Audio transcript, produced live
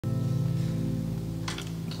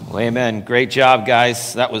Well, amen. Great job,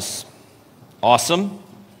 guys. That was awesome.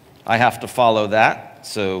 I have to follow that.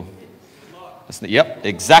 So, yep,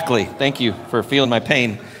 exactly. Thank you for feeling my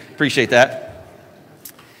pain. Appreciate that.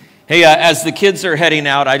 Hey, as the kids are heading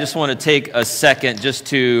out, I just want to take a second just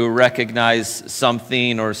to recognize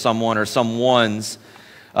something or someone or someone's.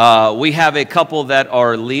 We have a couple that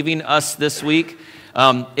are leaving us this week.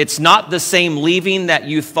 It's not the same leaving that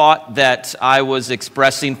you thought that I was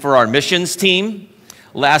expressing for our missions team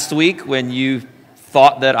last week when you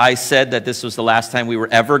thought that I said that this was the last time we were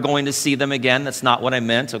ever going to see them again. That's not what I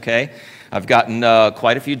meant, okay? I've gotten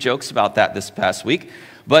quite a few jokes about that this past week.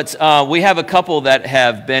 But we have a couple that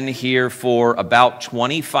have been here for about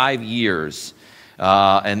 25 years.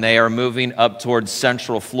 And they are moving up towards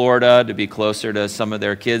Central Florida to be closer to some of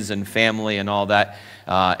their kids and family and all that.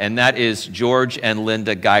 And that is George and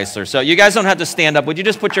Linda Geisler. So you guys don't have to stand up. Would you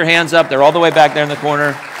just put your hands up? They're all the way back there in the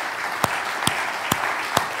corner.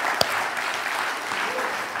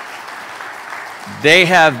 They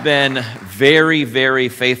have been very, very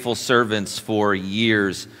faithful servants for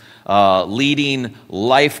years, leading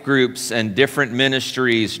life groups and different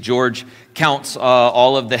ministries. George counts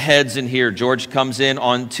all of the heads in here. George comes in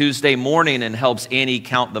on Tuesday morning and helps Annie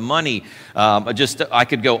count the money. I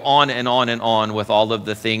could go on and on and on with all of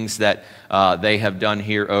the things that they have done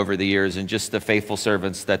here over the years and just the faithful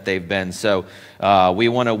servants that they've been. So we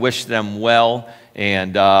want to wish them well.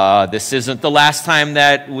 And this isn't the last time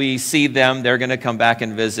that we see them. They're going to come back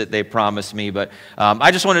and visit, they promised me. But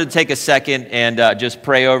I just wanted to take a second and just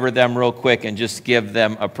pray over them real quick and just give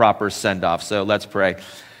them a proper send-off. So let's pray.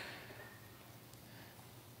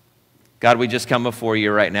 God, we just come before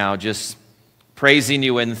you right now, just praising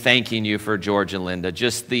you and thanking you for George and Linda,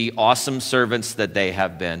 just the awesome servants that they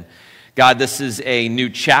have been. God, this is a new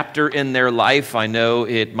chapter in their life. I know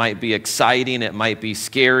it might be exciting, it might be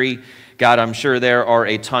scary. God, I'm sure there are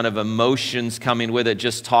a ton of emotions coming with it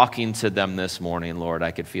just talking to them this morning, Lord.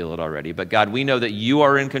 I could feel it already. But God, we know that you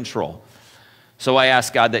are in control. So I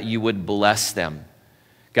ask, God, that you would bless them.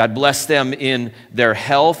 God, bless them in their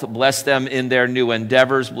health, bless them in their new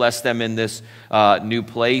endeavors, bless them in this new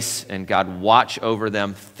place, and God, watch over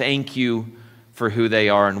them. Thank you for who they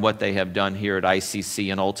are and what they have done here at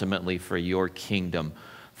ICC and ultimately for your kingdom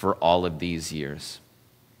for all of these years.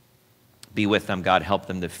 Be with them, God. Help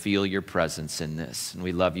them to feel your presence in this. And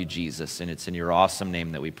we love you, Jesus, and it's in your awesome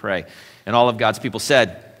name that we pray. And all of God's people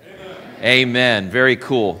said, amen. Amen. Very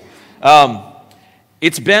cool.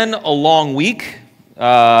 It's been a long week.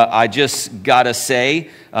 I just got to say,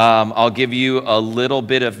 I'll give you a little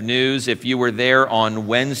bit of news. If you were there on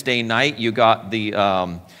Wednesday night, you got the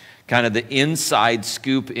kind of the inside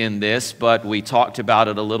scoop in this, but we talked about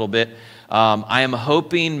it a little bit. I am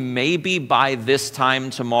hoping maybe by this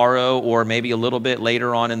time tomorrow or maybe a little bit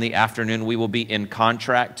later on in the afternoon, we will be in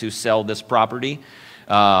contract to sell this property.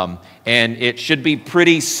 And it should be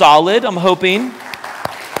pretty solid, I'm hoping.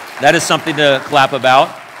 That is something to clap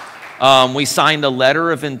about. We signed a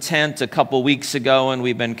letter of intent a couple weeks ago, and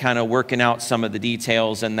we've been kind of working out some of the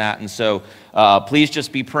details and that. And so please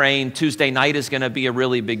just be praying. Tuesday night is going to be a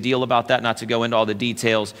really big deal about that, not to go into all the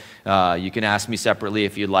details. You can ask me separately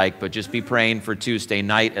if you'd like, but just be praying for Tuesday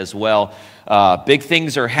night as well. Big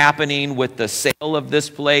things are happening with the sale of this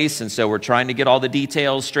place, and so we're trying to get all the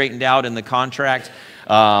details straightened out in the contract.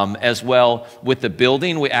 As well with the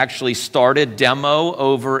building, we actually started demo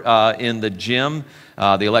over in the gym.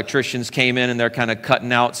 The electricians came in and they're kind of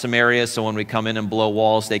cutting out some areas so when we come in and blow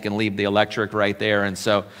walls, they can leave the electric right there. And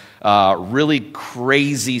so really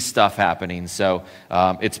crazy stuff happening. So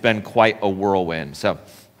it's been quite a whirlwind. So,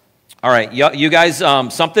 all right, you guys,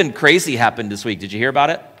 something crazy happened this week. Did you hear about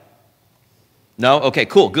it? No? Okay,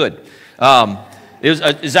 cool, good. It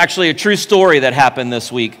was actually a true story that happened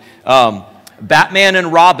this week. Batman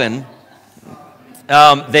and Robin,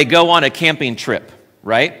 they go on a camping trip,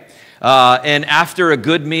 right? And after a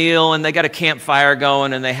good meal, and they got a campfire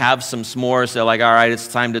going, and they have some s'mores, they're like, all right, it's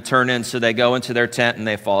time to turn in. So they go into their tent, and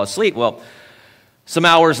they fall asleep. Well, some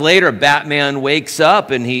hours later, Batman wakes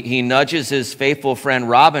up, and he nudges his faithful friend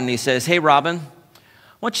Robin, and he says, hey, Robin, I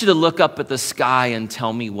want you to look up at the sky and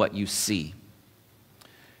tell me what you see.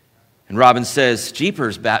 And Robin says,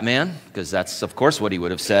 jeepers, Batman, because that's, of course, what he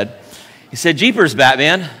would have said. He said, jeepers,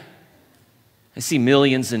 Batman, I see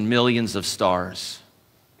millions and millions of stars.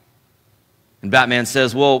 And Batman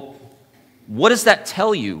says, well, what does that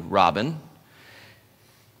tell you, Robin?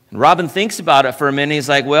 And Robin thinks about it for a minute. He's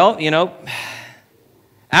like, well, you know,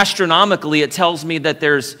 astronomically, it tells me that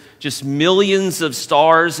there's just millions of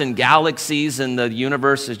stars and galaxies, and the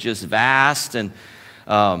universe is just vast. And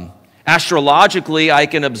Astrologically, I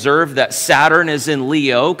can observe that Saturn is in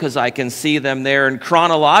Leo because I can see them there. And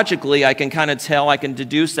chronologically, I can kind of tell, I can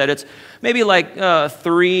deduce that it's maybe like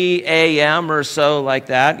 3 a.m. or so, like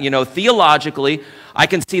that. You know, theologically, I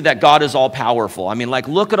can see that God is all powerful. I mean, like,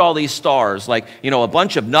 look at all these stars. Like, you know, a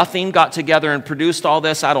bunch of nothing got together and produced all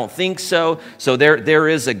this. I don't think so. So there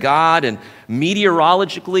is a God. And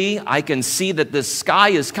meteorologically, I can see that the sky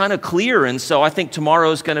is kind of clear. And so I think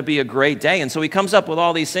tomorrow is going to be a great day. And so he comes up with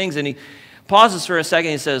all these things and he pauses for a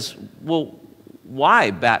second. And he says, well,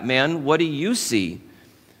 why, Batman? What do you see?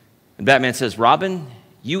 And Batman says, Robin,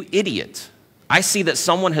 you idiot. I see that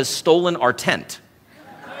someone has stolen our tent.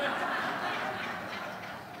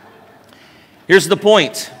 Here's the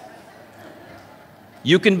point.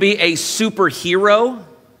 You can be a superhero,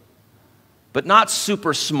 but not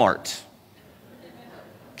super smart.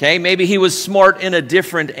 Okay, maybe he was smart in a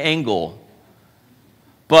different angle.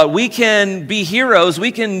 But we can be heroes,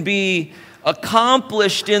 we can be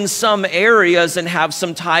accomplished in some areas and have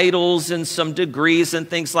some titles and some degrees and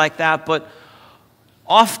things like that, but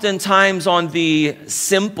oftentimes on the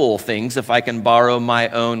simple things, if I can borrow my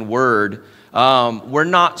own word, we're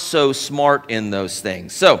not so smart in those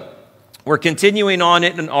things. So we're continuing on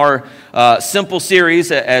it in our simple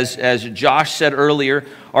series. As Josh said earlier,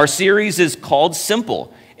 our series is called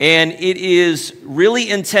Simple. And it is really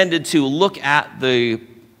intended to look at the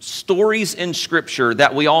stories in Scripture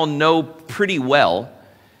that we all know pretty well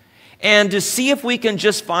and to see if we can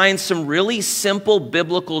just find some really simple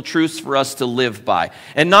biblical truths for us to live by.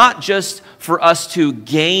 And not just for us to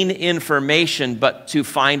gain information, but to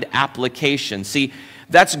find application. See,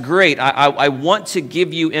 that's great. I want to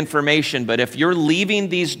give you information, but if you're leaving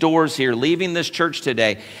these doors here, leaving this church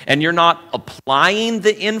today, and you're not applying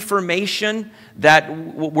the information that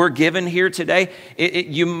we're given here today,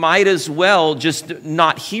 you might as well just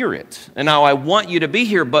not hear it. And now I want you to be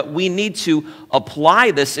here, but we need to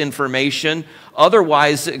apply this information.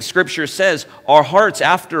 Otherwise, Scripture says our hearts,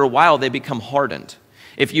 after a while, they become hardened.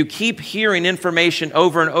 If you keep hearing information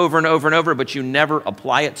over and over and over and over, but you never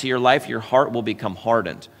apply it to your life, your heart will become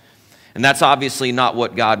hardened. And that's obviously not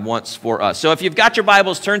what God wants for us. So if you've got your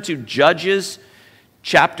Bibles, turn to Judges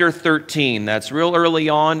chapter 13. That's real early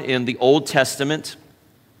on in the Old Testament.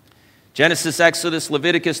 Genesis, Exodus,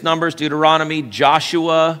 Leviticus, Numbers, Deuteronomy,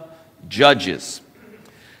 Joshua, Judges.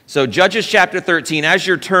 So Judges chapter 13, as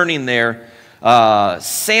you're turning there,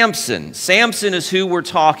 Samson. Samson is who we're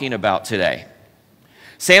talking about today.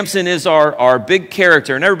 Samson is our big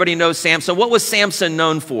character, and everybody knows Samson. What was Samson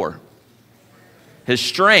known for? His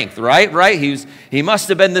strength, right? He must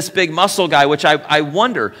have been this big muscle guy, which I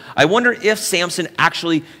wonder if Samson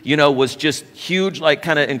actually, was just huge, like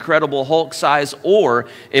kind of incredible Hulk size, or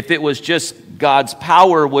if it was just God's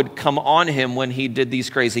power would come on him when he did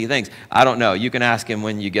these crazy things. I don't know. You can ask him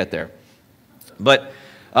when you get there. But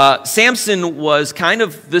Samson was kind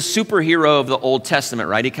of the superhero of the Old Testament,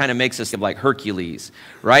 right? He kind of makes us like Hercules,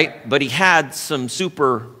 right? But he had some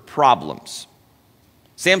super problems.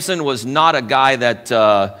 Samson was not a guy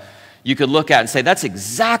that you could look at and say, that's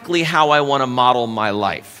exactly how I want to model my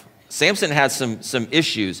life. Samson had some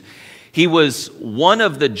issues. He was one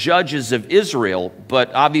of the judges of Israel,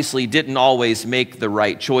 but obviously didn't always make the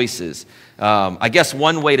right choices. I guess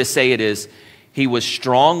one way to say it is he was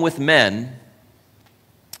strong with men,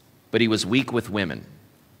 but he was weak with women.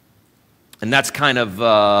 And that's kind of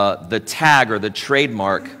the tag or the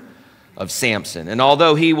trademark of Samson. And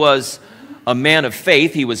although he was a man of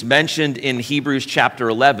faith, he was mentioned in Hebrews chapter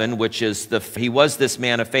 11, which is he was this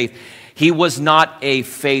man of faith. He was not a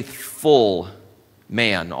faithful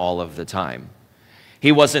man all of the time.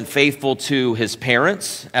 He wasn't faithful to his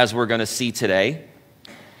parents, as we're going to see today.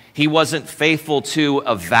 He wasn't faithful to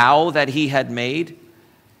a vow that he had made,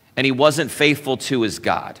 and he wasn't faithful to his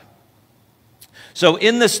God. So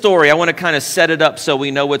in this story, I want to kind of set it up so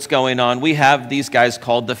we know what's going on. We have these guys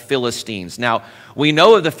called the Philistines. Now, we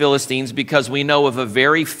know of the Philistines because we know of a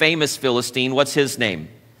very famous Philistine. What's his name?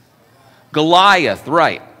 Goliath,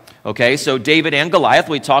 right. Okay, so David and Goliath,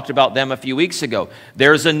 we talked about them a few weeks ago.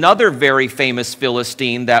 There's another very famous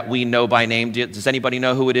Philistine that we know by name. Does anybody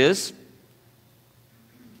know who it is?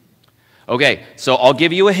 Okay, so I'll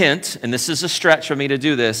give you a hint, and this is a stretch for me to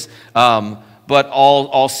do this. But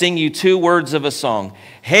I'll sing you two words of a song.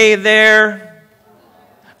 Hey there,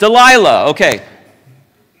 Delilah. Okay.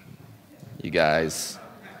 You guys,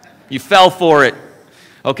 you fell for it.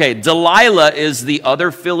 Okay, Delilah is the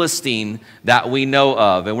other Philistine that we know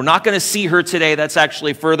of. And we're not going to see her today. That's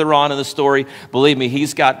actually further on in the story. Believe me,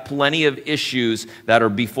 he's got plenty of issues that are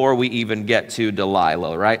before we even get to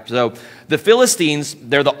Delilah, right? So the Philistines,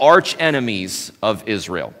 they're the arch enemies of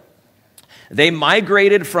Israel. They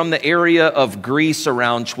migrated from the area of Greece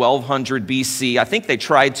around 1200 BC. I think they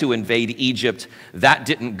tried to invade Egypt. That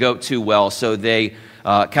didn't go too well, so they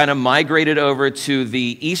kind of migrated over to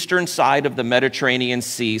the eastern side of the Mediterranean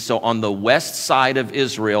Sea, so on the west side of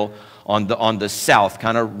Israel, on the south,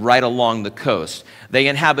 kind of right along the coast. They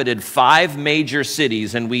inhabited 5 major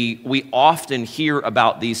cities, and we often hear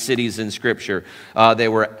about these cities in Scripture. They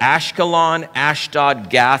were Ashkelon, Ashdod,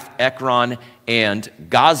 Gath, Ekron, and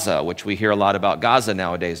Gaza, which we hear a lot about Gaza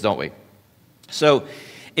nowadays, don't we? So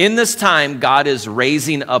in this time, God is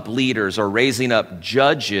raising up leaders or raising up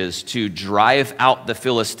judges to drive out the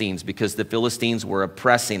Philistines because the Philistines were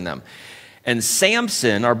oppressing them. And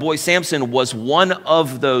Samson, our boy Samson, was one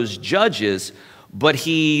of those judges, but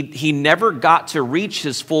he never got to reach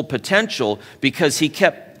his full potential because he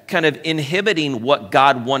kept kind of inhibiting what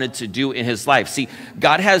God wanted to do in his life. See,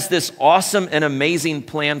 God has this awesome and amazing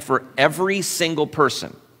plan for every single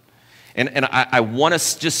person. And I want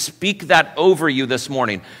to just speak that over you this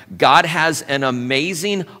morning. God has an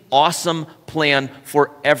amazing, awesome plan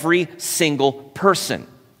for every single person.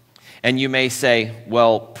 And you may say,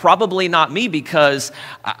 well, probably not me because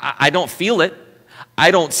I don't feel it.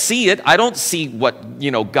 I don't see it. I don't see what,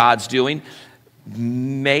 God's doing.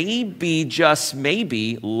 Maybe, just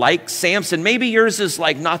maybe, like Samson, maybe yours is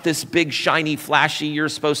like not this big, shiny, flashy. You're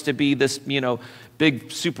supposed to be this,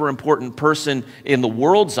 big, super important person in the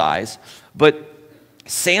world's eyes. But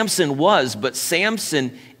Samson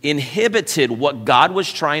inhibited what God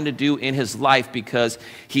was trying to do in his life because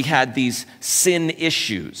he had these sin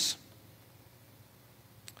issues.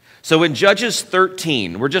 So in Judges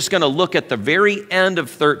 13, we're just going to look at the very end of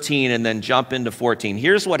 13 and then jump into 14.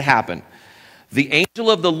 Here's what happened. The angel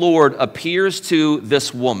of the Lord appears to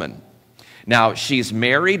this woman. Now, she's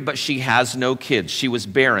married, but she has no kids. She was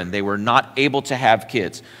barren. They were not able to have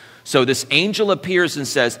kids. So this angel appears and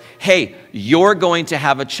says, hey, you're going to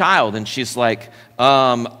have a child. And she's like,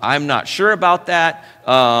 I'm not sure about that.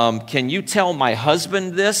 Can you tell my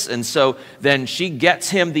husband this? And so then she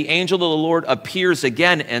gets him. The angel of the Lord appears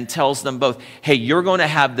again and tells them both, hey, you're going to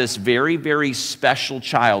have this very, very special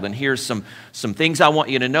child. And here's some things I want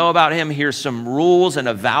you to know about him. Here's some rules and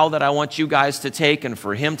a vow that I want you guys to take and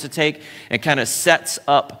for him to take, and kind of sets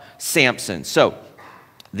up Samson. So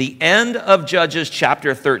the end of Judges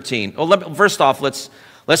chapter 13. Well, first off, let's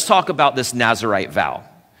talk about this Nazirite vow.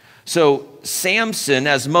 So Samson,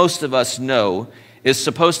 as most of us know, is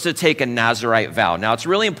supposed to take a Nazirite vow. Now, it's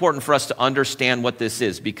really important for us to understand what this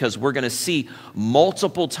is because we're going to see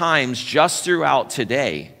multiple times just throughout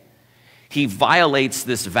today, he violates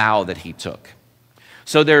this vow that he took.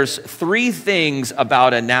 So there's 3 things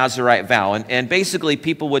about a Nazirite vow, and basically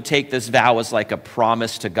people would take this vow as like a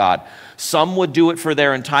promise to God. Some would do it for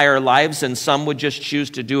their entire lives, and some would just choose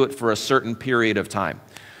to do it for a certain period of time.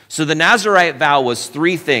 So the Nazirite vow was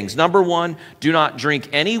 3 things. Number 1, do not drink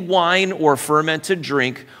any wine or fermented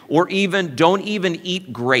drink, or don't even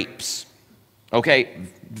eat grapes. Okay,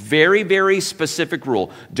 very, very specific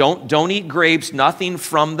rule. Don't eat grapes, nothing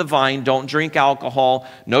from the vine. Don't drink alcohol,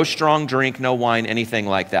 no strong drink, no wine, anything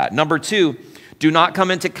like that. Number 2, do not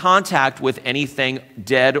come into contact with anything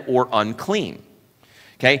dead or unclean.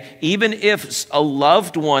 Okay, even if a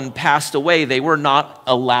loved one passed away, they were not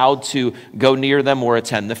allowed to go near them or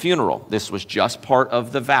attend the funeral. This was just part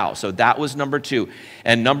of the vow. So that was number 2.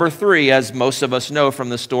 And number 3, as most of us know from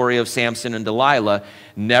the story of Samson and Delilah,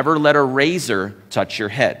 never let a razor touch your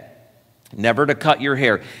head. Never to cut your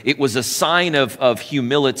hair. It was a sign of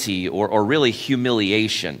humility or really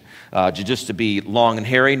humiliation. Just to be long and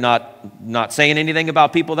hairy, not saying anything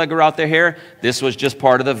about people that grow out their hair. This was just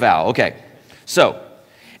part of the vow. Okay, so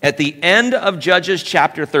at the end of Judges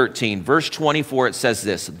chapter 13, verse 24, it says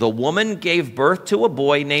this: the woman gave birth to a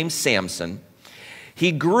boy named Samson.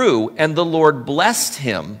 He grew, and the Lord blessed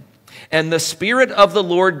him, and the Spirit of the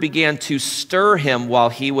Lord began to stir him while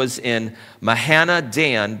he was in Mahaneh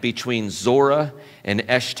Dan between Zorah and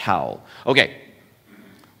Eshtaol. Okay,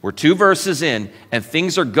 we're 2 verses in, and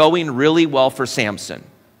things are going really well for Samson.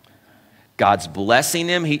 God's blessing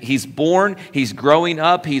him. He's born. He's growing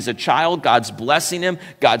up. He's a child. God's blessing him.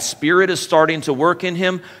 God's Spirit is starting to work in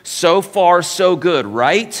him. So far, so good,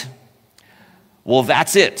 right? Well,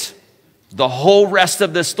 that's it. The whole rest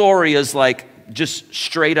of the story is like just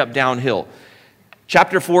straight up downhill.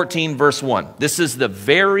 Chapter 14, verse 1. This is the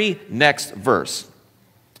very next verse.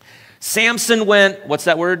 Samson went, what's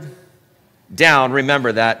that word? Down,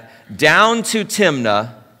 remember that. Down to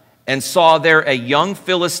Timnah, and saw there a young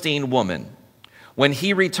Philistine woman. When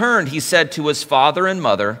he returned, he said to his father and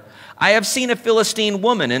mother, I have seen a Philistine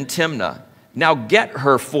woman in Timnah. Now get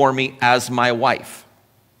her for me as my wife.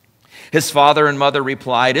 His father and mother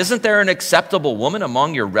replied, "Isn't there an acceptable woman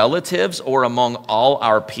among your relatives or among all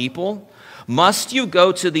our people? Must you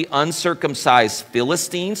go to the uncircumcised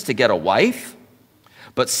Philistines to get a wife?"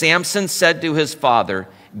 But Samson said to his father,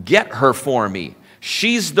 "Get her for me.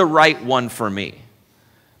 She's the right one for me."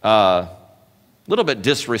 A little bit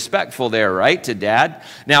disrespectful there, right, to dad?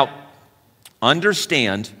 Now,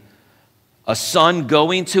 understand a son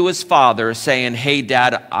going to his father saying, "Hey,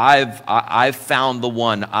 Dad, I've found the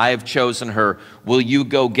one. I've chosen her. Will you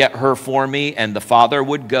go get her for me?" And the father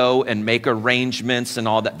would go and make arrangements and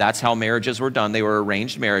all that. That's how marriages were done. They were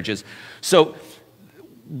arranged marriages. So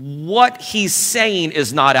what he's saying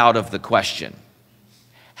is not out of the question.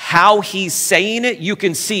 How he's saying it, you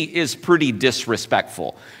can see, is pretty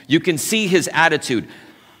disrespectful. You can see his attitude.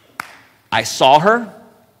 I saw her.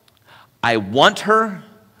 I want her.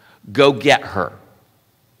 Go get her.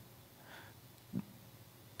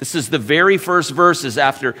 This is the very first verses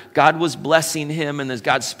after God was blessing him and as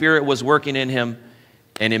God's Spirit was working in him,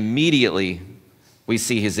 and immediately we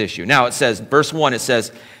see his issue. Now it says, verse 1, it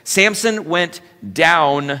says, Samson went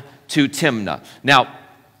down to Timnah. Now,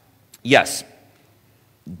 yes,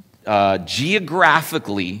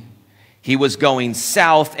 geographically, he was going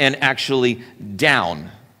south and actually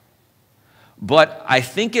down. But I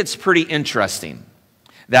think it's pretty interesting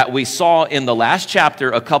that we saw in the last chapter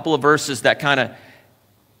a couple of verses that kind of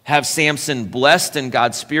have Samson blessed and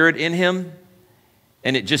God's Spirit in him,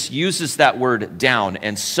 and it just uses that word down.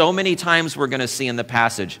 And so many times we're going to see in the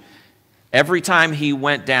passage, every time he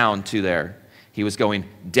went down to there, he was going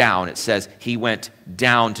down. It says he went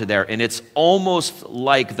down to there, and it's almost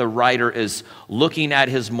like the writer is looking at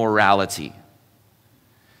his morality,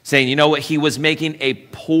 saying, you know what, he was making a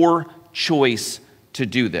poor choice to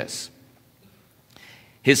do this.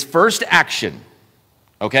 His first action,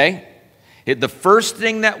 okay? The first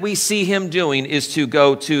thing that we see him doing is to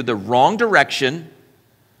go to the wrong direction,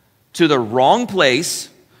 to the wrong place,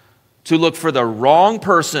 to look for the wrong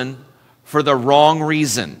person for the wrong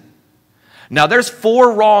reason. Now, there's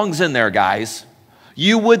 4 wrongs in there, guys.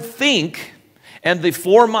 You would think, and the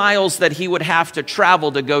 4 miles that he would have to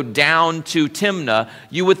travel to go down to Timnah,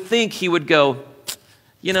 you would think he would go,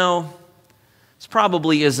 you know, this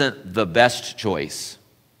probably isn't the best choice.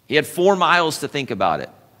 He had 4 miles to think about it,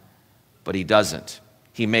 but he doesn't.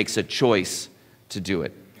 He makes a choice to do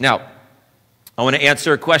it. Now, I want to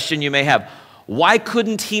answer a question you may have. Why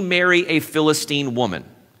couldn't he marry a Philistine woman?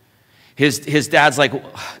 His dad's like,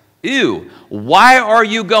 ew, why are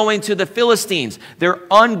you going to the Philistines? They're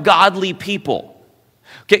ungodly people.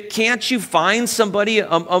 Can't you find somebody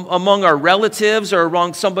among our relatives or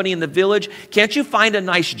among somebody in the village? Can't you find a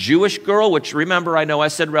nice Jewish girl? Which, remember, I know I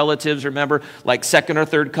said relatives. Remember, like second or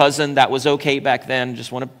third cousin. That was okay back then.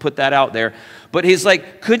 Just want to put that out there. But he's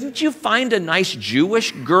like, couldn't you find a nice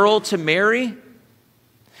Jewish girl to marry?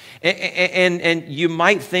 And you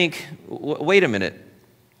might think, wait a minute.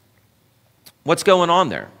 What's going on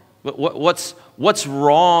there? What's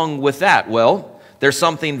wrong with that? Well, there's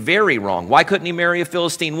something very wrong. Why couldn't he marry a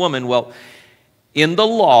Philistine woman? Well, in the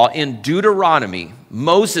law, in Deuteronomy,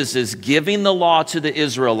 Moses is giving the law to the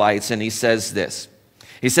Israelites, and he says this.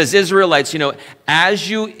 He says, Israelites, you know, as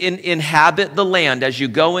you inhabit the land, as you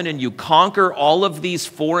go in and you conquer all of these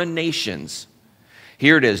foreign nations,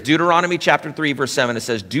 here it is, Deuteronomy chapter 3, verse 7, it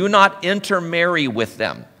says, do not intermarry with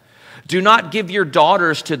them. Do not give your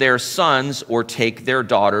daughters to their sons or take their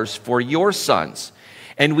daughters for your sons.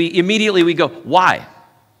 And we immediately go, why?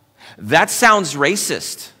 That sounds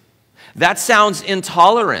racist. That sounds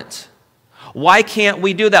intolerant. Why can't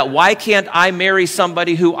we do that? Why can't I marry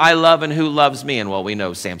somebody who I love and who loves me? And well, we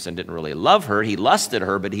know Samson didn't really love her. He lusted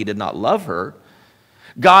her, but he did not love her.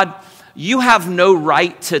 God, you have no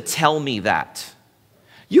right to tell me that.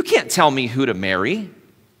 You can't tell me who to marry.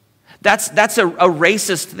 That's a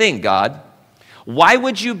racist thing, God. Why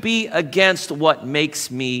would you be against what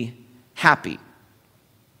makes me happy?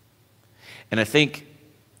 And I think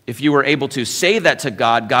if you were able to say that to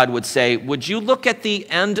God, God would say, would you look at the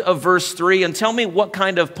end of verse 3 and tell me what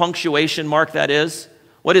kind of punctuation mark that is?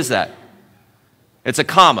 What is that? It's a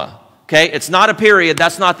comma, okay? It's not a period.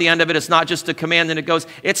 That's not the end of it. It's not just a command and it goes.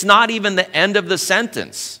 It's not even the end of the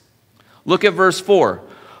sentence. Look at verse 4.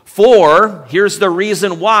 For, here's the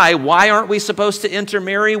reason why. Why aren't we supposed to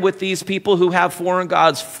intermarry with these people who have foreign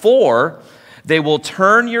gods? For they will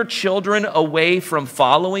turn your children away from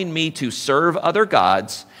following me to serve other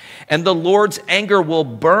gods, and the Lord's anger will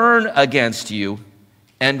burn against you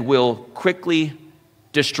and will quickly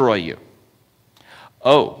destroy you.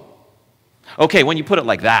 Oh, okay, when you put it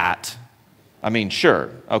like that, I mean,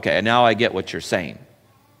 sure. Okay, now I get what you're saying.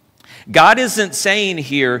 God isn't saying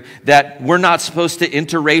here that we're not supposed to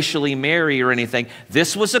interracially marry or anything.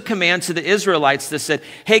 This was a command to the Israelites that said,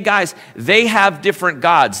 hey guys, they have different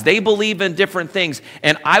gods. They believe in different things.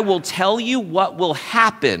 And I will tell you what will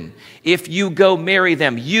happen if you go marry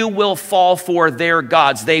them. You will fall for their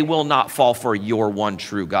gods. They will not fall for your one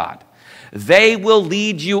true God. They will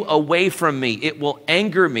lead you away from me. It will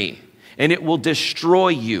anger me and it will destroy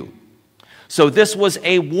you. So this was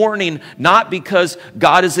a warning, not because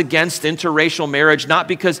God is against interracial marriage, not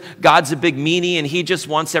because God's a big meanie and he just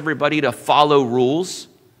wants everybody to follow rules.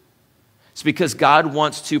 It's because God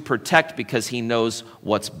wants to protect because he knows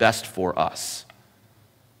what's best for us.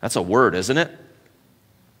 That's a word, isn't it?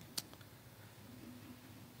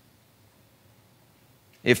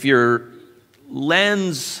 If your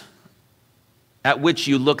lens at which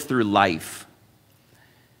you look through life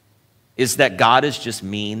is that God is just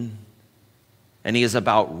mean, and he is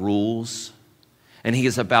about rules, and he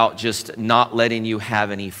is about just not letting you have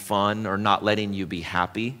any fun or not letting you be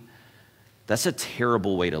happy, that's a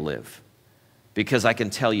terrible way to live. Because I can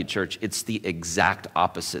tell you, church, it's the exact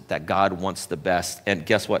opposite, that God wants the best. And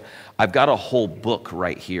guess what? I've got a whole book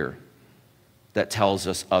right here that tells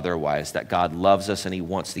us otherwise, that God loves us and he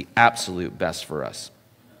wants the absolute best for us.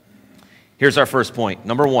 Here's our first point.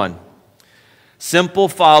 Number one. Simple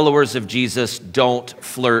followers of Jesus don't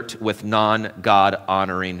flirt with non-God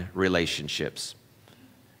honoring relationships.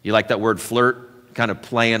 You like that word flirt? Kind of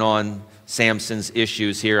playing on Samson's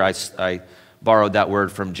issues here. I borrowed that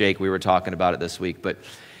word from Jake. We were talking about it this week. But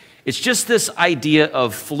it's just this idea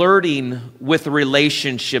of flirting with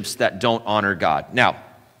relationships that don't honor God. Now,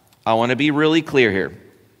 I want to be really clear here.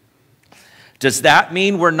 Does that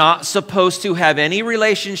mean we're not supposed to have any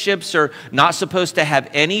relationships or not supposed to have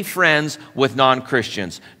any friends with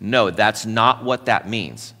non-Christians? No, that's not what that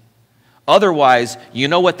means. Otherwise, you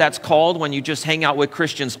know what that's called when you just hang out with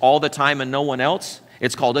Christians all the time and no one else?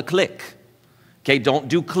 It's called a clique. Okay, don't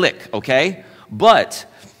do clique, okay? But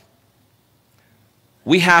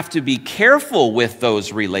we have to be careful with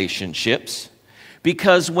those relationships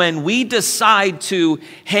because when we decide to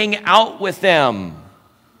hang out with them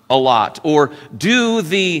a lot or do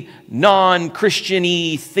the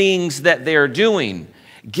non-Christian-y things that they're doing,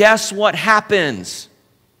 guess what happens?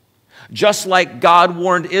 Just like God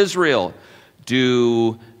warned Israel,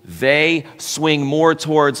 do they swing more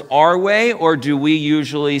towards our way or do we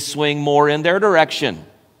usually swing more in their direction?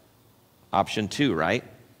 Option 2, right?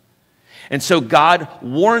 And so God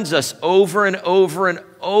warns us over and over and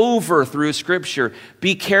over through Scripture.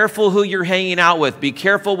 Be careful who you're hanging out with. Be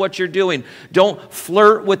careful what you're doing. Don't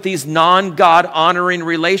flirt with these non-God honoring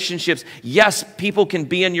relationships. Yes, people can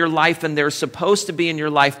be in your life and they're supposed to be in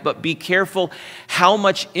your life, but be careful how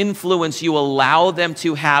much influence you allow them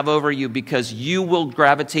to have over you because you will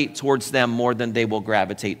gravitate towards them more than they will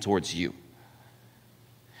gravitate towards you.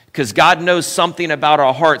 Because God knows something about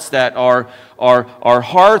our hearts, that our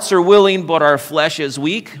hearts are willing, but our flesh is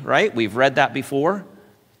weak, right? We've read that before.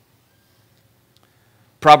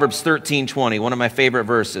 Proverbs 13:20, one of my favorite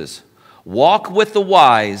verses. Walk with the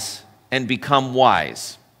wise and become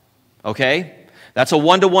wise. Okay? That's a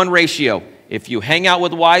 1-to-1 ratio. If you hang out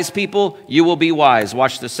with wise people, you will be wise.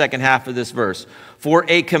 Watch the second half of this verse. For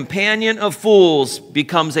a companion of fools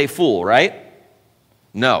becomes a fool, right?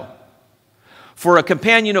 No. For a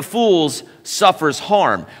companion of fools suffers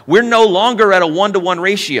harm. We're no longer at a 1-to-1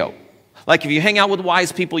 ratio. Like if you hang out with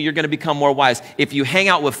wise people, you're going to become more wise. If you hang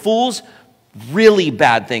out with fools, really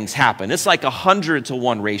bad things happen. It's like a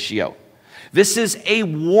 100-to-1 ratio. This is a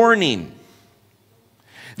warning.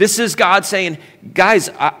 This is God saying, guys,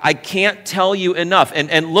 I can't tell you enough.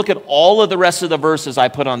 And look at all of the rest of the verses I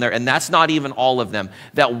put on there, and that's not even all of them,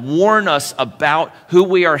 that warn us about who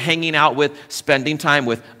we are hanging out with, spending time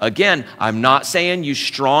with. Again, I'm not saying you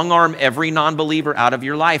strong-arm every non-believer out of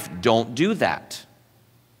your life. Don't do that.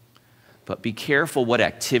 But be careful what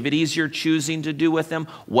activities you're choosing to do with them,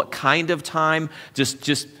 what kind of time.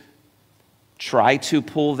 Just try to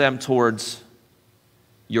pull them towards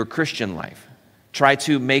your Christian life. Try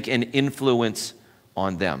to make an influence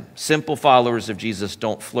on them. Simple followers of Jesus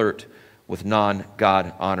don't flirt with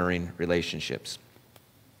non-God honoring relationships.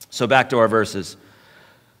 So back to our verses.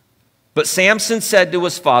 But Samson said to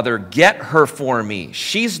his father, "Get her for me.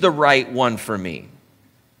 She's the right one for me."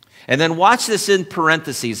 And then watch this in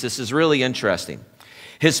parentheses. This is really interesting.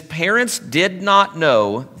 His parents did not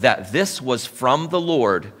know that this was from the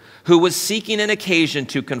Lord, who was seeking an occasion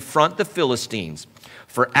to confront the Philistines.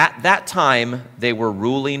 For at that time, they were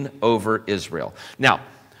ruling over Israel. Now,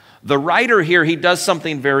 the writer here, he does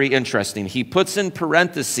something very interesting. He puts in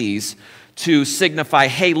parentheses to signify,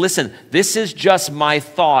 hey, listen, this is just my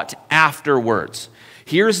thought afterwards.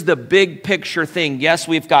 here's the big picture thing. Yes,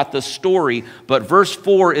 we've got the story, but verse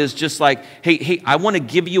 4 is just like, hey, I want to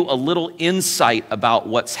give you a little insight about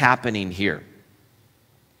what's happening here.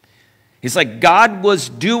 He's like, God was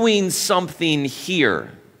doing something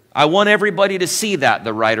here. I want everybody to see that,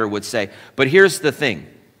 the writer would say. But here's the thing.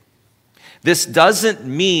 This doesn't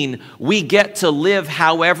mean we get to live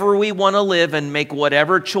however we want to live and make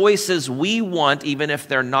whatever choices we want, even if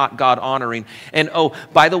they're not God-honoring. And oh,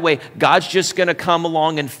 by the way, God's just going to come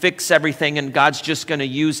along and fix everything, and God's just going to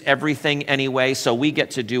use everything anyway, so we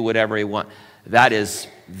get to do whatever we want. That is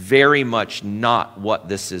very much not what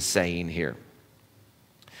this is saying here.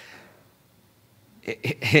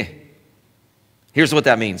 Here's what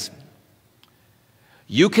that means.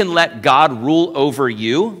 You can let God rule over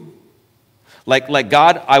you. Like,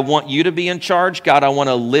 God, I want you to be in charge. God, I want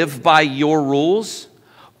to live by your rules.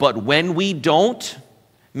 But when we don't,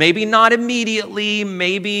 maybe not immediately,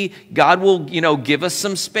 maybe God will, give us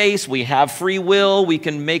some space. We have free will. We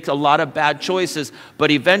can make a lot of bad choices.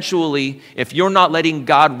 But eventually, if you're not letting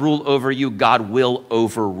God rule over you, God will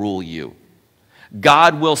overrule you.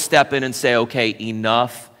 God will step in and say, okay,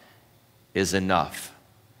 enough is enough.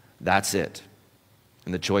 That's it.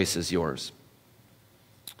 And the choice is yours.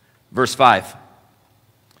 Verse 5.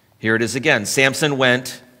 Here it is again. Samson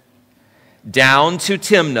went down to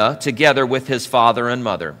Timnah together with his father and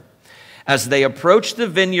mother. As they approached the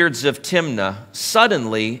vineyards of Timnah,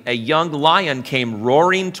 suddenly a young lion came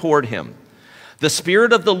roaring toward him. The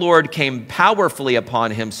Spirit of the Lord came powerfully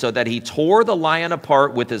upon him so that he tore the lion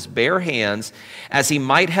apart with his bare hands as he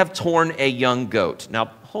might have torn a young goat. Now,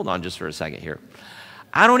 hold on just for a second here.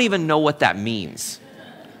 I don't even know what that means.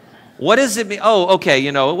 What does it mean? Oh, okay,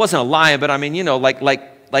 it wasn't a lion, but I mean,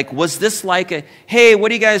 like, was this like a, hey, what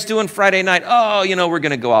are you guys doing Friday night? Oh, we're going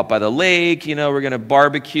to go out by the lake, we're going to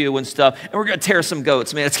barbecue and stuff, and we're going to tear some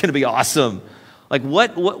goats. Man, it's going to be awesome. Like,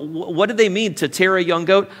 what do they mean to tear a young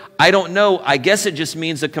goat? I don't know. I guess it just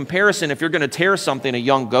means a comparison. If you're going to tear something, a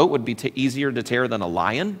young goat would be easier to tear than a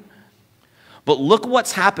lion. But look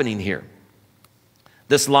what's happening here.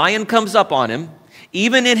 This lion comes up on him.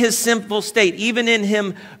 Even in his sinful state, even in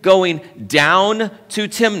him going down to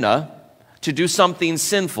Timnah to do something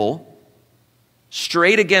sinful,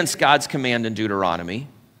 straight against God's command in Deuteronomy,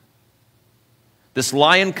 this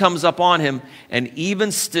lion comes up on him, and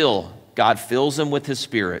even still, God fills him with his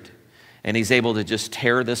Spirit, and he's able to just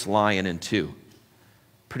tear this lion in two.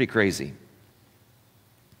 Pretty crazy.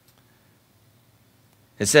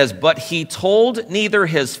 It says, but he told neither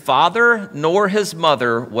his father nor his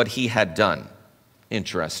mother what he had done.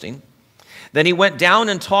 Interesting. Then he went down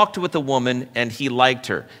and talked with the woman, and he liked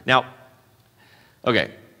her. Now,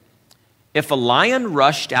 okay, if a lion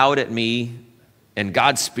rushed out at me and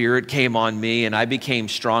God's Spirit came on me and I became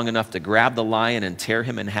strong enough to grab the lion and tear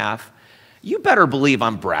him in half, you better believe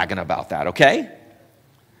I'm bragging about that, okay?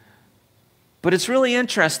 But it's really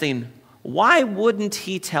interesting. Why wouldn't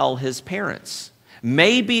he tell his parents?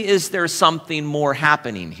 Maybe is there something more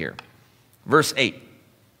happening here? Verse 8.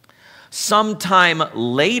 Sometime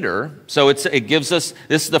later, so it gives us,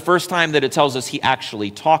 this is the first time that it tells us he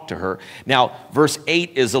actually talked to her. Now, verse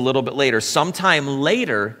 8 is a little bit later. Sometime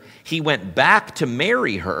later, he went back to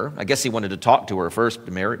marry her. I guess he wanted to talk to her first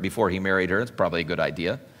before he married her. That's probably a good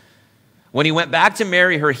idea. When he went back to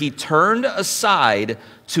marry her, he turned aside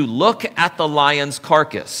to look at the lion's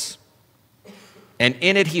carcass. And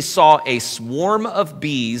in it, he saw a swarm of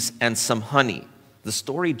bees and some honey. The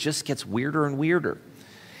story just gets weirder and weirder.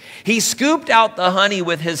 He scooped out the honey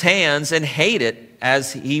with his hands and ate it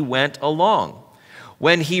as he went along.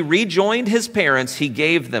 When he rejoined his parents, he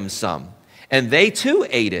gave them some, and they too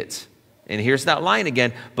ate it. And here's that line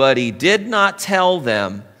again. But he did not tell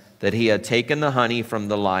them that he had taken the honey from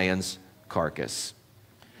the lion's carcass.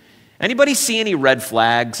 Anybody see any red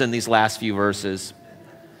flags in these last few verses?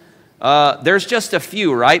 There's just a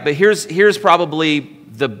few, right? But here's probably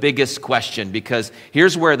the biggest question, because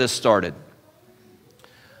here's where this started.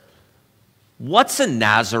 What's a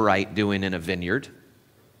Nazirite doing in a vineyard?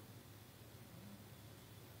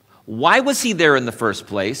 Why was he there in the first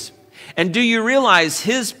place? And do you realize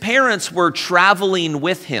his parents were traveling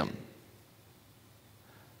with him?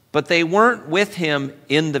 But they weren't with him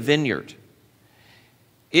in the vineyard.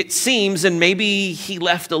 It seems, and maybe he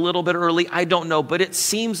left a little bit early, I don't know, but it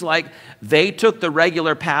seems like they took the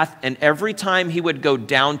regular path, and every time he would go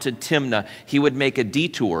down to Timnah, he would make a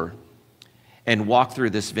detour and walk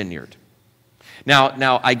through this vineyard.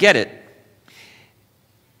 Now I get it.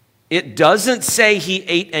 It doesn't say he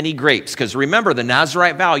ate any grapes, because remember, the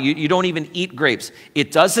Nazirite vow, you don't even eat grapes.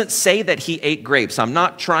 It doesn't say that he ate grapes. I'm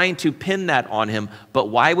not trying to pin that on him, but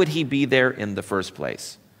why would he be there in the first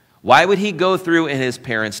place? Why would he go through and his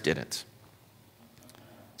parents didn't?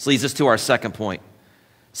 This leads us to our second point.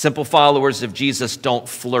 Simple followers of Jesus don't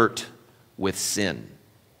flirt with sin.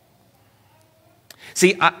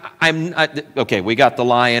 See, okay, we got the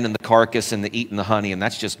lion and the carcass and the eating the honey, and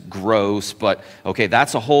that's just gross, but okay,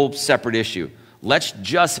 that's a whole separate issue. Let's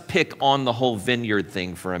just pick on the whole vineyard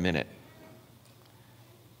thing for a minute.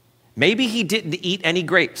 Maybe he didn't eat any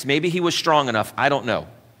grapes. Maybe he was strong enough. I don't know.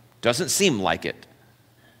 Doesn't seem like it.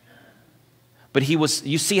 But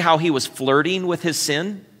you see how he was flirting with his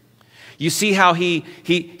sin? You see how he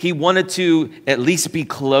wanted to at least be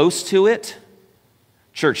close to it?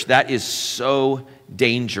 Church, that is so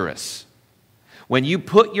dangerous. When you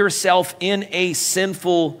put yourself in a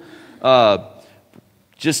sinful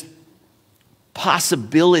just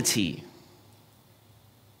possibility,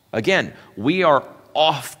 again, we are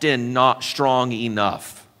often not strong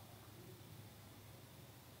enough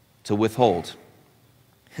to withhold.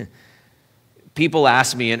 People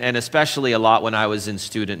ask me, and especially a lot when I was in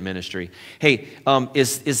student ministry, hey,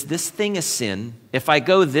 is this thing a sin? If I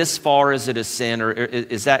go this far, is it a sin? Or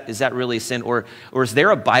is that really a sin? Or is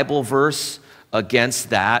there a Bible verse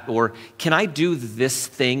against that? Or can I do this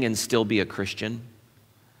thing and still be a Christian?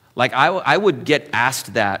 Like, I would get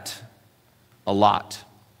asked that a lot.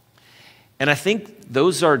 And I think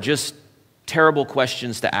those are just terrible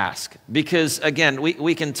questions to ask. Because, again,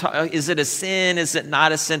 we can talk, is it a sin? Is it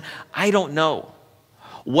not a sin? I don't know.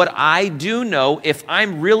 What I do know, if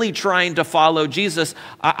I'm really trying to follow Jesus,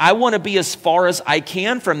 I want to be as far as I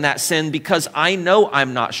can from that sin because I know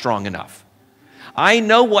I'm not strong enough. I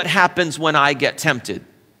know what happens when I get tempted.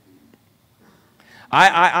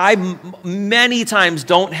 I many times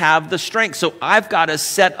don't have the strength, so I've got to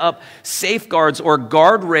set up safeguards or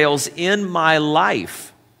guardrails in my life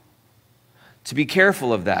to be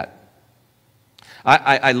careful of that.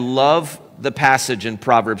 I love the passage in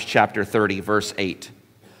Proverbs chapter 30, verse 8.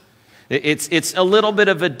 It's a little bit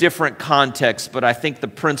of a different context, but I think the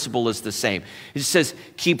principle is the same. It says,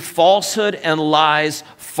 keep falsehood and lies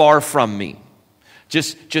far from me.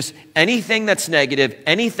 Just anything that's negative,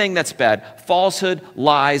 anything that's bad, falsehood,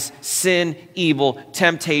 lies, sin, evil,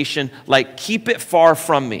 temptation, like keep it far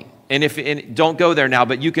from me. And don't go there now,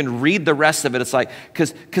 but you can read the rest of it. It's like,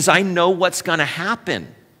 because I know what's going to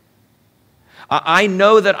happen. I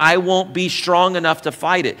know that I won't be strong enough to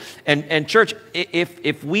fight it. And church,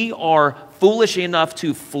 if we are foolish enough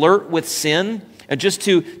to flirt with sin and just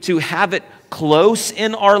to have it close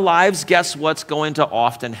in our lives, guess what's going to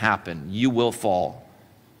often happen? You will fall.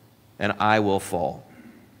 And I will fall.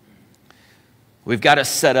 We've got to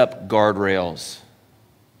set up guardrails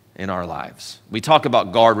in our lives. We talk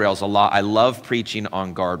about guardrails a lot. I love preaching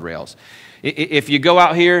on guardrails. If you go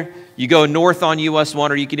out here, you go north on US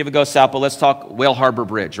 1, or you can even go south, but let's talk Whale Harbor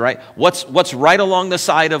Bridge, right? What's right along the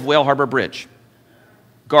side of Whale Harbor Bridge?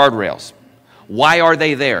 Guardrails. Why are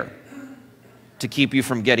they there? To keep you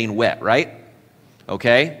from getting wet, right?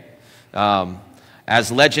 Okay?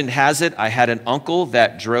 As legend has it, I had an uncle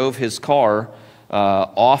that drove his car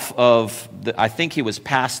off of, I think he was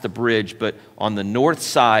past the bridge, but on the north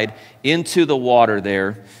side into the water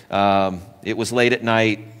there. It was late at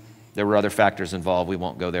night. There were other factors involved. We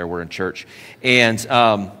won't go there. We're in church.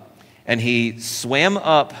 And he swam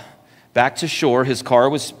up back to shore. His car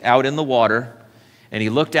was out in the water, and he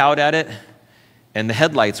looked out at it, and the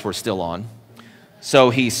headlights were still on.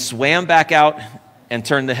 So he swam back out and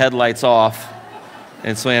turned the headlights off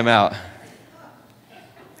and swam out.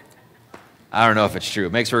 I don't know if it's true.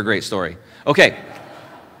 It makes for a great story. Okay.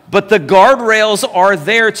 But the guardrails are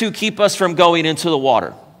there to keep us from going into the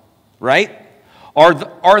water, right? Are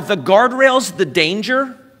the guardrails the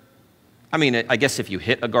danger? I mean, I guess if you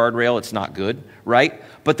hit a guardrail, it's not good, right?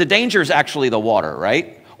 But the danger is actually the water,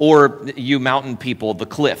 right? Or you mountain people, the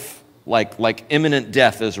cliff, like imminent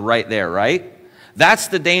death is right there, right? That's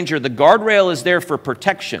the danger. The guardrail is there for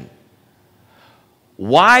protection.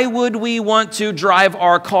 Why would we want to drive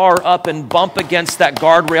our car up and bump against that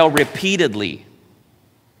guardrail repeatedly?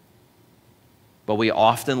 But we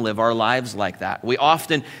often live our lives like that. We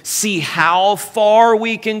often see how far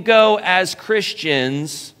we can go as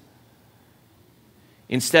Christians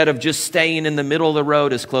instead of just staying in the middle of the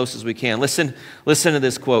road as close as we can. Listen to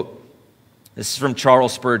this quote. This is from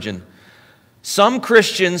Charles Spurgeon. Some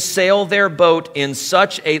Christians sail their boat in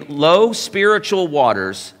such a low spiritual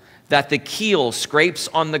waters that the keel scrapes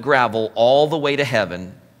on the gravel all the way to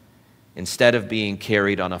heaven instead of being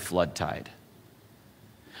carried on a flood tide.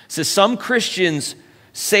 So some Christians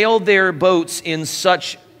sail their boats in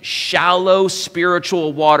such shallow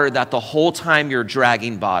spiritual water that the whole time you're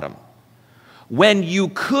dragging bottom, when you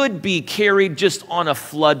could be carried just on a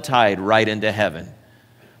flood tide right into heaven.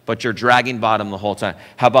 but you're dragging bottom the whole time.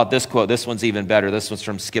 How about this quote? This one's even better. This one's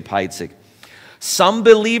from Skip Heitzig. Some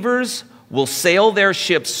believers will sail their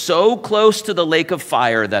ships so close to the lake of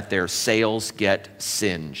fire that their sails get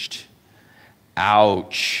singed.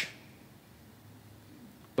 Ouch.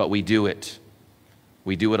 But we do it.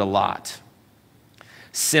 We do it a lot.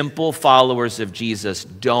 Simple followers of Jesus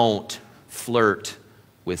don't flirt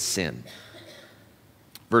with sin.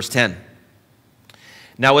 Verse 10.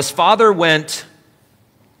 Now his father went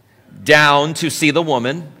down to see the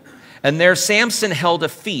woman, and there Samson held a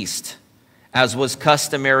feast, as was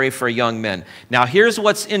customary for young men. Now here's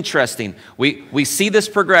what's interesting. We see this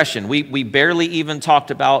progression. We barely even talked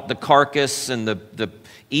about the carcass and the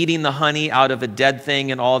eating the honey out of a dead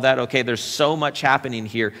thing and all that. Okay, there's so much happening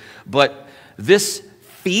here. But this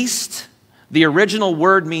feast, the original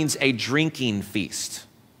word means a drinking feast.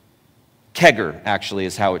 Kegger, actually,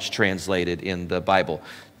 is how it's translated in the Bible.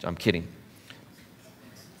 I'm kidding.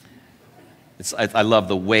 I love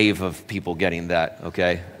the wave of people getting that,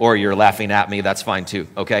 okay? Or you're laughing at me, that's fine too,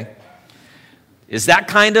 okay? Is that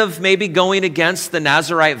kind of maybe going against the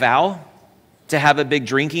Nazirite vow to have a big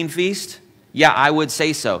drinking feast? Yeah, I would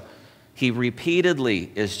say so. He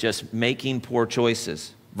repeatedly is just making poor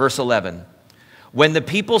choices. Verse 11, when the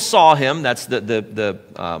people saw him, that's the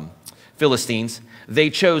Philistines,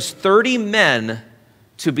 they chose 30 men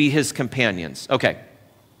to be his companions. Okay.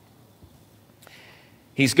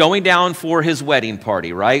 He's going down for his wedding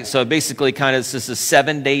party, right? So basically kind of this is a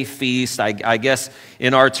 7-day feast. I guess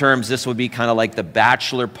in our terms, this would be kind of like the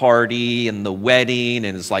bachelor party and the wedding,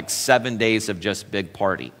 and it's like 7 days of just big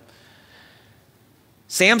party.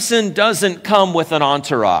 Samson doesn't come with an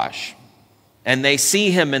entourage, and they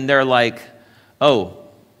see him and they're like, oh,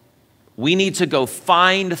 we need to go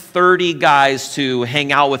find 30 guys to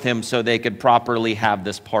hang out with him so they could properly have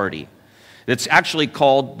this party. It's actually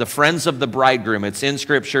called the friends of the bridegroom. It's in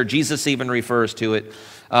Scripture. Jesus even refers to it.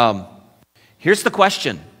 Here's the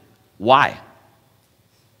question. Why?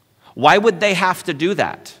 Why would they have to do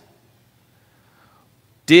that?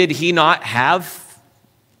 Did he not have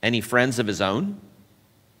any friends of his own?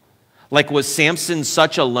 Like, was Samson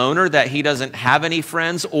such a loner that he doesn't have any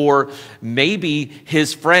friends? Or maybe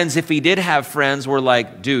his friends, if he did have friends, were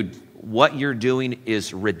like, dude, what you're doing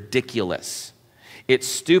is ridiculous. It's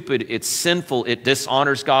stupid, it's sinful, it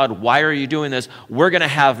dishonors God. Why are you doing this? We're going to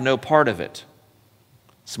have no part of it.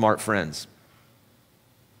 Smart friends.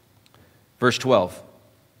 Verse 12.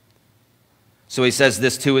 So he says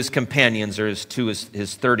this to his companions, or to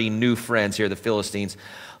his 30 new friends here, the Philistines.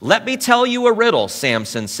 Let me tell you a riddle,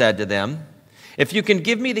 Samson said to them. If you can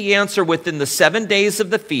give me the answer within the 7 days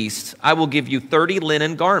of the feast, I will give you 30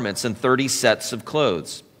 linen garments and 30 sets of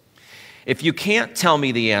clothes. If you can't tell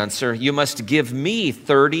me the answer, you must give me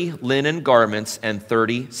 30 linen garments and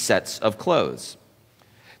 30 sets of clothes.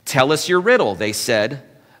 Tell us your riddle, they said.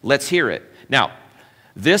 Let's hear it. Now,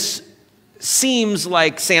 this seems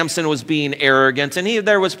like Samson was being arrogant, and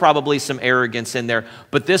there was probably some arrogance in there,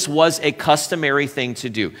 but this was a customary thing to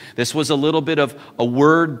do. This was a little bit of a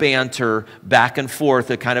word banter back and forth,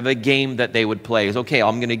 a kind of a game that they would play. It's okay,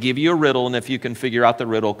 I'm going to give you a riddle, and if you can figure out the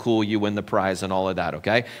riddle, cool, you win the prize and all of that,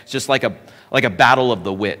 okay? It's just like a battle of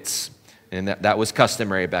the wits, and that was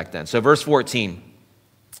customary back then. So verse 14,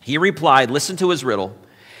 he replied, listen to his riddle,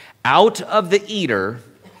 out of the eater,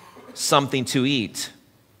 something to eat.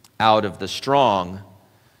 Out of the strong,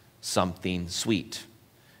 something sweet.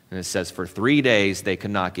 And it says, for 3 days, they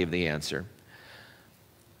could not give the answer.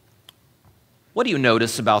 What do you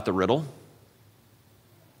notice about the riddle?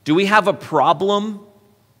 Do we have a problem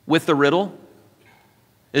with the riddle?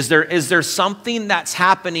 Is there something that's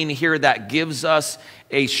happening here that gives us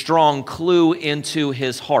a strong clue into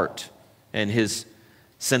his heart and his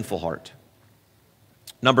sinful heart?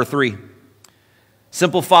 Number 3.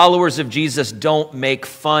 Simple followers of Jesus don't make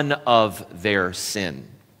fun of their sin.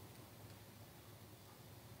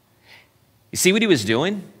 You see what he was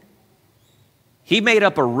doing? He made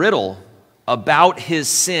up a riddle about his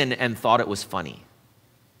sin and thought it was funny.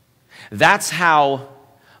 That's how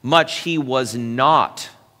much he was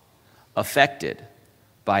not affected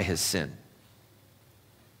by his sin.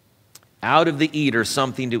 Out of the eater,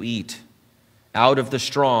 something to eat. Out of the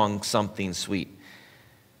strong, something sweet.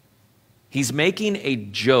 He's making a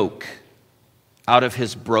joke out of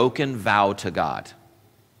his broken vow to God.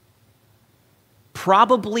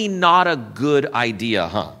 Probably not a good idea,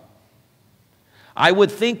 huh? I would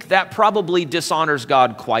think that probably dishonors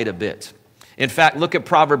God quite a bit. In fact, look at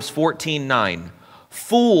Proverbs 14:9.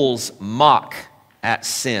 Fools mock at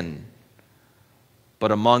sin,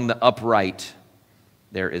 but among the upright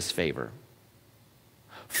there is favor.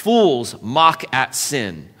 Fools mock at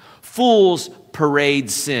sin. Fools parade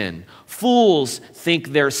sin. Fools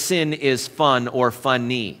think their sin is fun or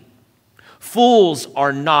funny. Fools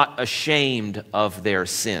are not ashamed of their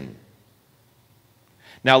sin.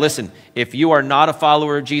 Now listen, if you are not a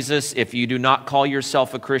follower of Jesus, if you do not call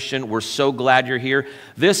yourself a Christian, we're so glad you're here.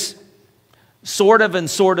 This sort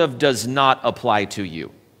of does not apply to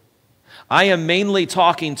you. I am mainly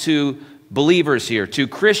talking to believers here, to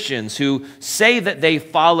Christians who say that they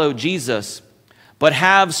follow Jesus, but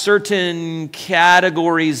have certain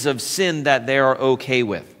categories of sin that they are okay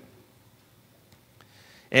with.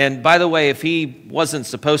 And by the way, if he wasn't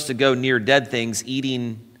supposed to go near dead things,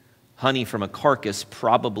 eating honey from a carcass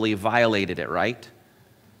probably violated it, right?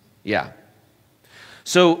 Yeah.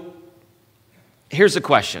 So here's a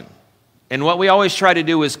question. And what we always try to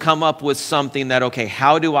do is come up with something that, okay,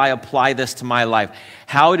 how do I apply this to my life?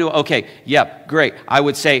 Okay, yep, great. I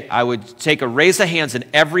would take a raise of hands and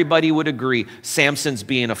everybody would agree Samson's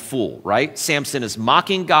being a fool, right? Samson is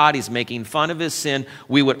mocking God. He's making fun of his sin.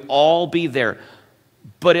 We would all be there.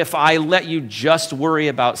 But if I let you just worry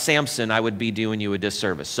about Samson, I would be doing you a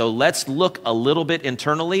disservice. So let's look a little bit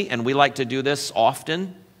internally, and we like to do this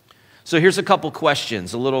often. So here's a couple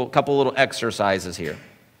questions, couple little exercises here.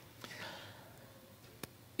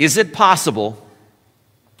 Is it possible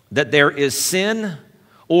that there is sin,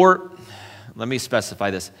 or let me specify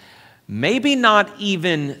this, maybe not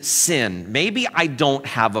even sin, maybe I don't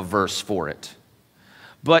have a verse for it,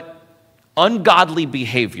 but ungodly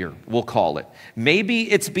behavior, we'll call it. Maybe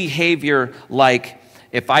it's behavior like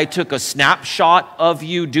if I took a snapshot of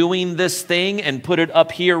you doing this thing and put it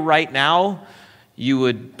up here right now, you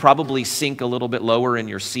would probably sink a little bit lower in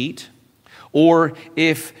your seat. Or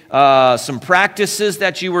if some practices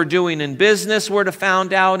that you were doing in business were to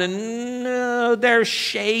found out and they're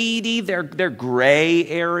shady, they're gray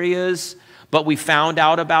areas, but we found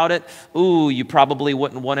out about it, ooh, you probably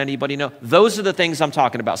wouldn't want anybody to know. Those are the things I'm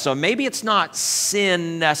talking about. So maybe it's not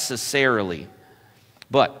sin necessarily,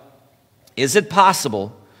 but is it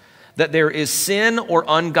possible that there is sin or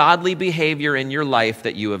ungodly behavior in your life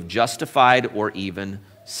that you have justified or even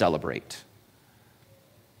celebrate?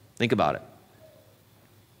 Think about it.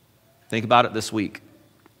 Think about it this week.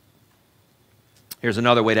 Here's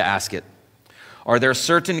another way to ask it. Are there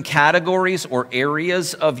certain categories or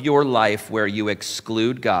areas of your life where you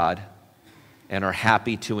exclude God and are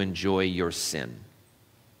happy to enjoy your sin?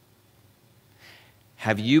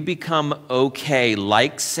 Have you become okay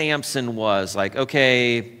like Samson was? Like,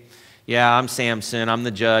 okay, yeah, I'm Samson, I'm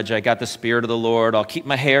the judge, I got the Spirit of the Lord, I'll keep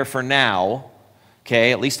my hair for now.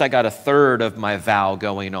 Okay, at least I got a third of my vow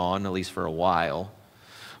going on, at least for a while.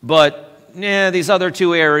 But, these other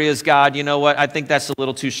two areas, God, you know what? I think that's a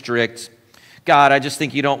little too strict. God, I just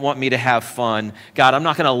think you don't want me to have fun. God, I'm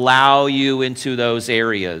not going to allow you into those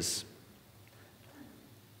areas.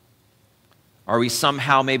 Are we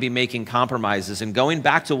somehow maybe making compromises? And going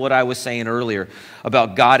back to what I was saying earlier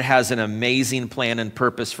about God has an amazing plan and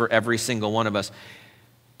purpose for every single one of us.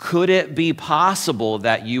 Could it be possible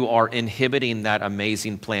that you are inhibiting that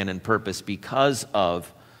amazing plan and purpose because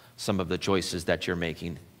of some of the choices that you're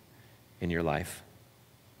making in your life?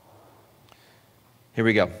 Here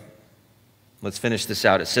we go. Let's finish this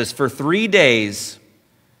out. It says, for 3 days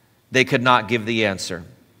they could not give the answer.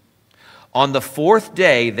 On the fourth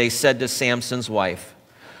day they said to Samson's wife,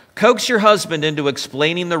 coax your husband into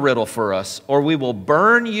explaining the riddle for us, or we will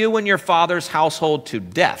burn you and your father's household to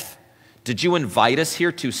death. Did you invite us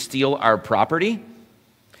here to steal our property?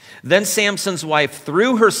 Then Samson's wife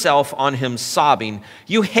threw herself on him, sobbing,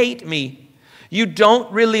 you hate me. You don't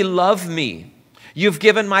really love me. You've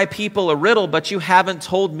given my people a riddle, but you haven't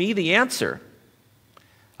told me the answer.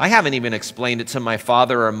 I haven't even explained it to my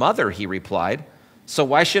father or mother, he replied. So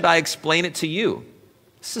why should I explain it to you?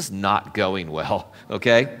 This is not going well,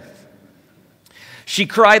 okay? She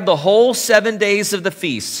cried the whole 7 days of the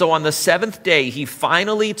feast. So on the seventh day, he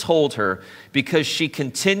finally told her because she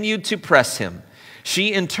continued to press him.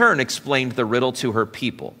 She in turn explained the riddle to her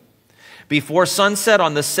people. Before sunset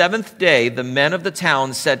on the seventh day, the men of the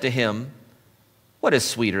town said to him, what is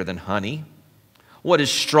sweeter than honey? What is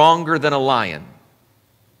stronger than a lion?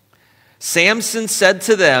 Samson said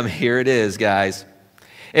to them, here it is, guys,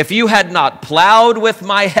 if you had not plowed with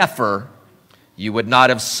my heifer, you would not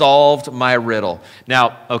have solved my riddle.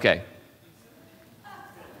 Now, okay.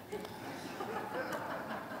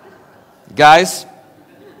 Guys,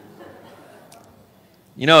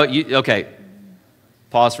 you know, okay,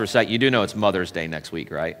 pause for a sec. You do know it's Mother's Day next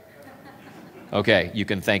week, right? Okay, you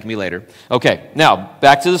can thank me later. Okay, now,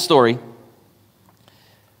 back to the story.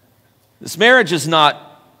 This marriage is not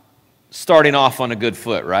starting off on a good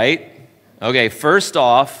foot, right? Okay, first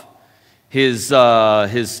off, his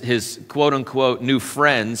quote-unquote new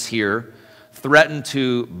friends here threatened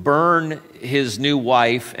to burn his new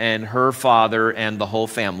wife and her father and the whole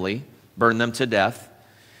family, burn them to death.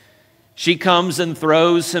 She comes and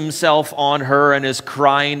throws himself on her and is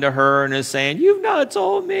crying to her and is saying, "You've not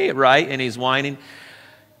told me," right? And he's whining.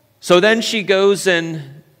 So then she goes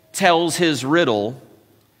and tells his riddle,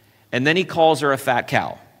 and then he calls her a fat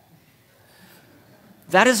cow.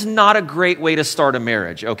 That is not a great way to start a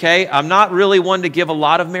marriage, okay? I'm not really one to give a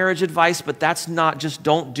lot of marriage advice, but that's not, just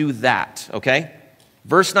don't do that, okay?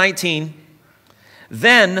 Verse 19,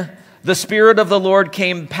 "Then the Spirit of the Lord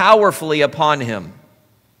came powerfully upon him."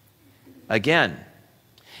 Again,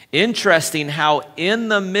 interesting how in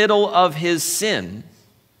the middle of his sin,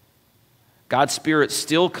 God's Spirit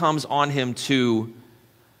still comes on him to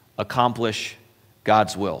accomplish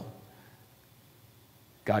God's will.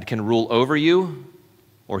 God can rule over you,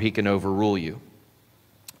 or he can overrule you.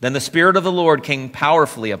 "Then the Spirit of the Lord came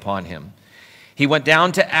powerfully upon him. He went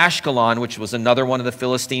down to Ashkelon," which was another one of the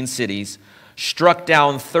Philistine cities, "struck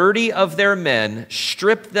down 30 of their men,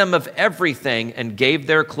 stripped them of everything, and gave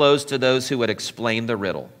their clothes to those who had explained the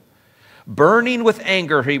riddle. Burning with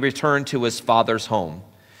anger, he returned to his father's home,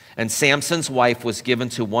 and Samson's wife was given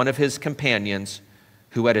to one of his companions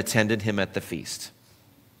who had attended him at the feast."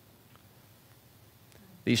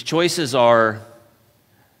 These choices are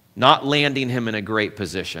not landing him in a great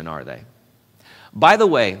position, are they? By the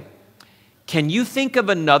way, can you think of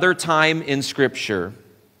another time in Scripture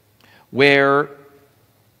where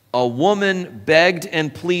a woman begged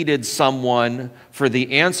and pleaded someone for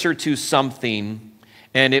the answer to something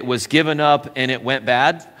and it was given up and it went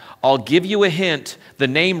bad? I'll give you a hint. The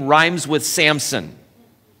name rhymes with Samson.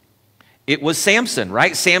 It was Samson,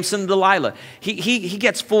 right? Samson and Delilah. He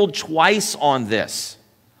gets fooled twice on this.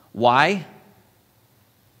 Why?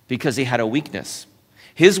 Because he had a weakness.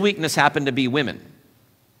 His weakness happened to be women,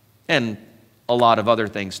 and a lot of other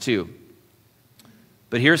things too.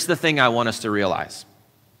 But here's the thing I want us to realize.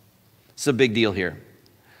 It's a big deal here.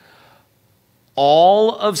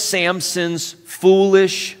 All of Samson's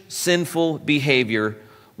foolish, sinful behavior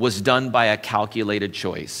was done by a calculated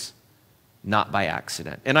choice, not by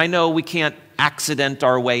accident. And I know we can't accident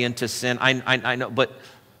our way into sin. I know, but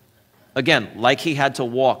again, like he had to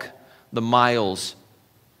walk the miles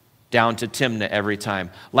down to Timnah every time,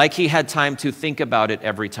 like he had time to think about it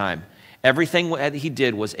every time. Everything that he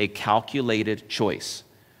did was a calculated choice.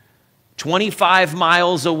 25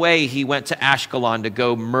 miles away, he went to Ashkelon to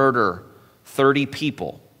go murder 30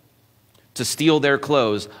 people, to steal their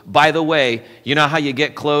clothes. By the way, you know how you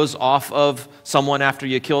get clothes off of someone after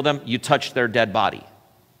you kill them? You touch their dead body.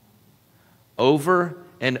 Over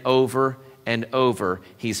and over and over,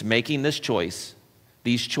 he's making this choice,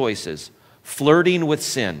 these choices, flirting with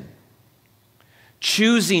sin,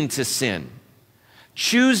 choosing to sin,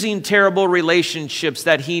 choosing terrible relationships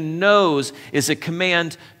that he knows is a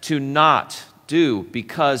command to not do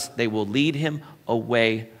because they will lead him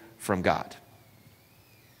away from God.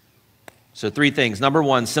 So 3 things. Number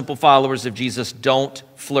 1, simple followers of Jesus don't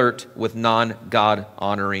flirt with non-God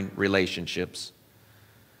honoring relationships.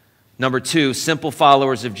 Number 2, simple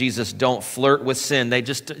followers of Jesus don't flirt with sin. They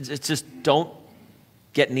just don't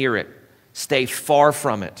get near it. Stay far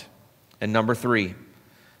from it. And number 3,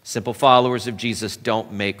 simple followers of Jesus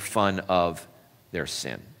don't make fun of their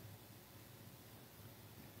sin.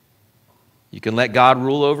 You can let God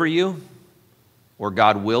rule over you, or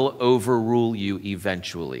God will overrule you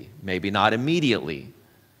eventually. Maybe not immediately,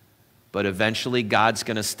 but eventually God's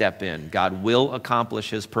going to step in. God will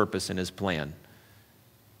accomplish his purpose and his plan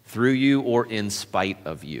through you or in spite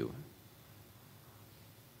of you.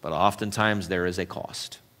 But oftentimes there is a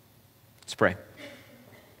cost. Let's pray.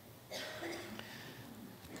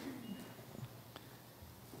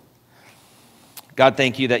 God,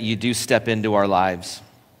 thank you that you do step into our lives.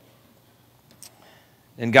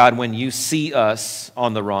 And God, when you see us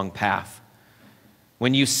on the wrong path,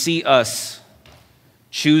 when you see us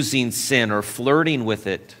choosing sin or flirting with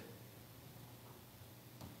it,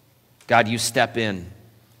 God, you step in.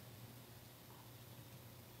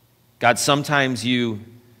 God, sometimes you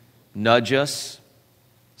nudge us.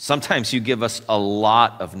 Sometimes you give us a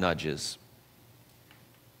lot of nudges.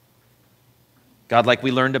 God, like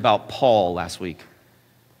we learned about Paul last week,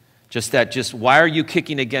 just why are you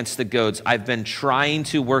kicking against the goads? I've been trying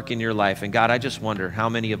to work in your life. And God, I just wonder how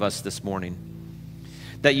many of us this morning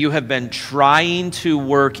that you have been trying to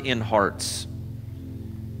work in hearts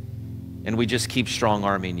and we just keep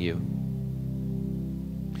strong-arming you.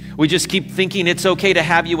 We just keep thinking it's okay to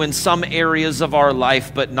have you in some areas of our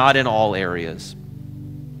life, but not in all areas.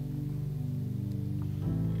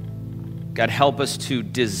 God, help us to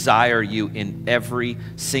desire you in every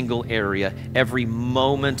single area, every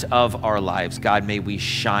moment of our lives. God, may we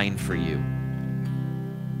shine for you.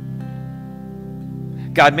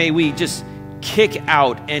 God, may we just kick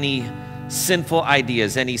out any sinful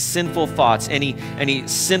ideas, any sinful thoughts, any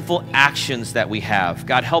sinful actions that we have.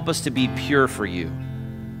 God, help us to be pure for you.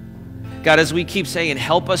 God, as we keep saying,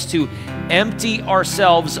 help us to empty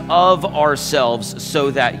ourselves of ourselves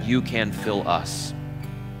so that you can fill us.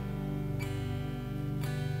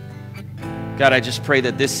 God, I just pray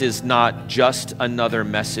that this is not just another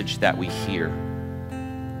message that we hear,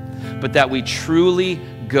 but that we truly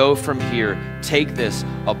go from here, take this,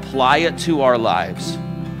 apply it to our lives.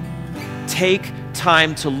 Take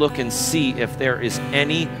time to look and see if there is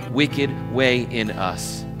any wicked way in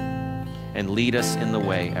us, and lead us in the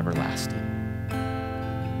way everlasting.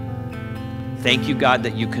 Thank you, God,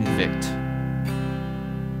 that you convict.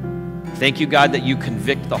 Thank you, God, that you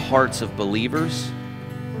convict the hearts of believers.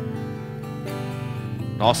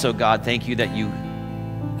 And also, God, thank you that you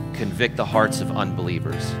convict the hearts of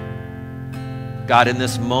unbelievers. God, in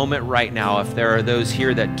this moment right now, if there are those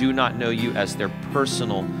here that do not know you as their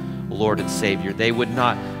personal Lord and Savior, they would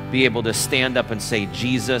not be able to stand up and say,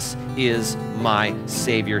 Jesus is my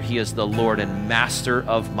Savior. He is the Lord and Master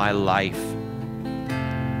of my life.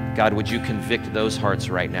 God, would you convict those hearts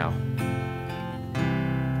right now?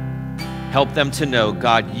 Help them to know,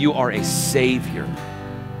 God, you are a Savior.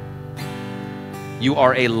 You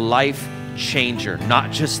are a life changer,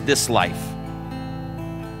 not just this life,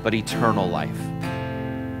 but eternal life.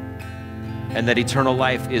 And that eternal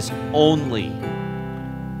life is only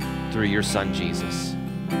through your Son, Jesus.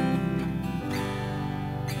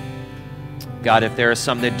 God, if there are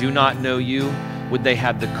some that do not know you, would they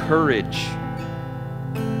have the courage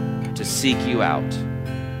to seek you out?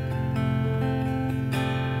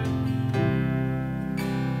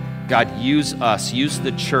 God, use us, use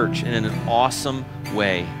the church in an awesome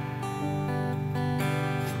way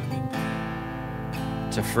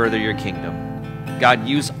to further your kingdom. God,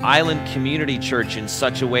 use Island Community Church in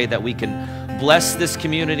such a way that we can bless this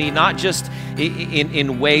community, not just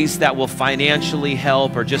in ways that will financially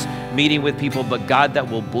help or just meeting with people, but God, that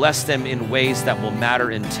will bless them in ways that will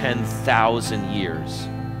matter in 10,000 years.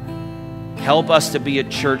 Help us to be a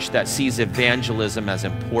church that sees evangelism as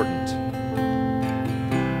important,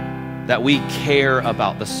 that we care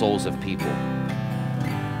about the souls of people.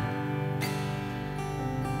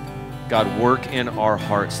 God, work in our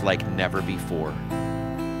hearts like never before.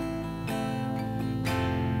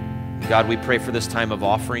 God, we pray for this time of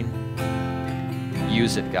offering.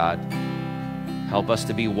 Use it, God. Help us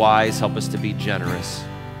to be wise. Help us to be generous,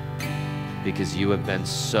 because you have been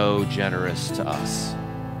so generous to us.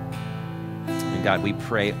 And God, we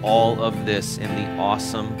pray all of this in the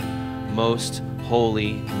awesome, most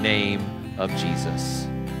holy name of Jesus.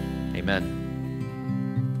 Amen.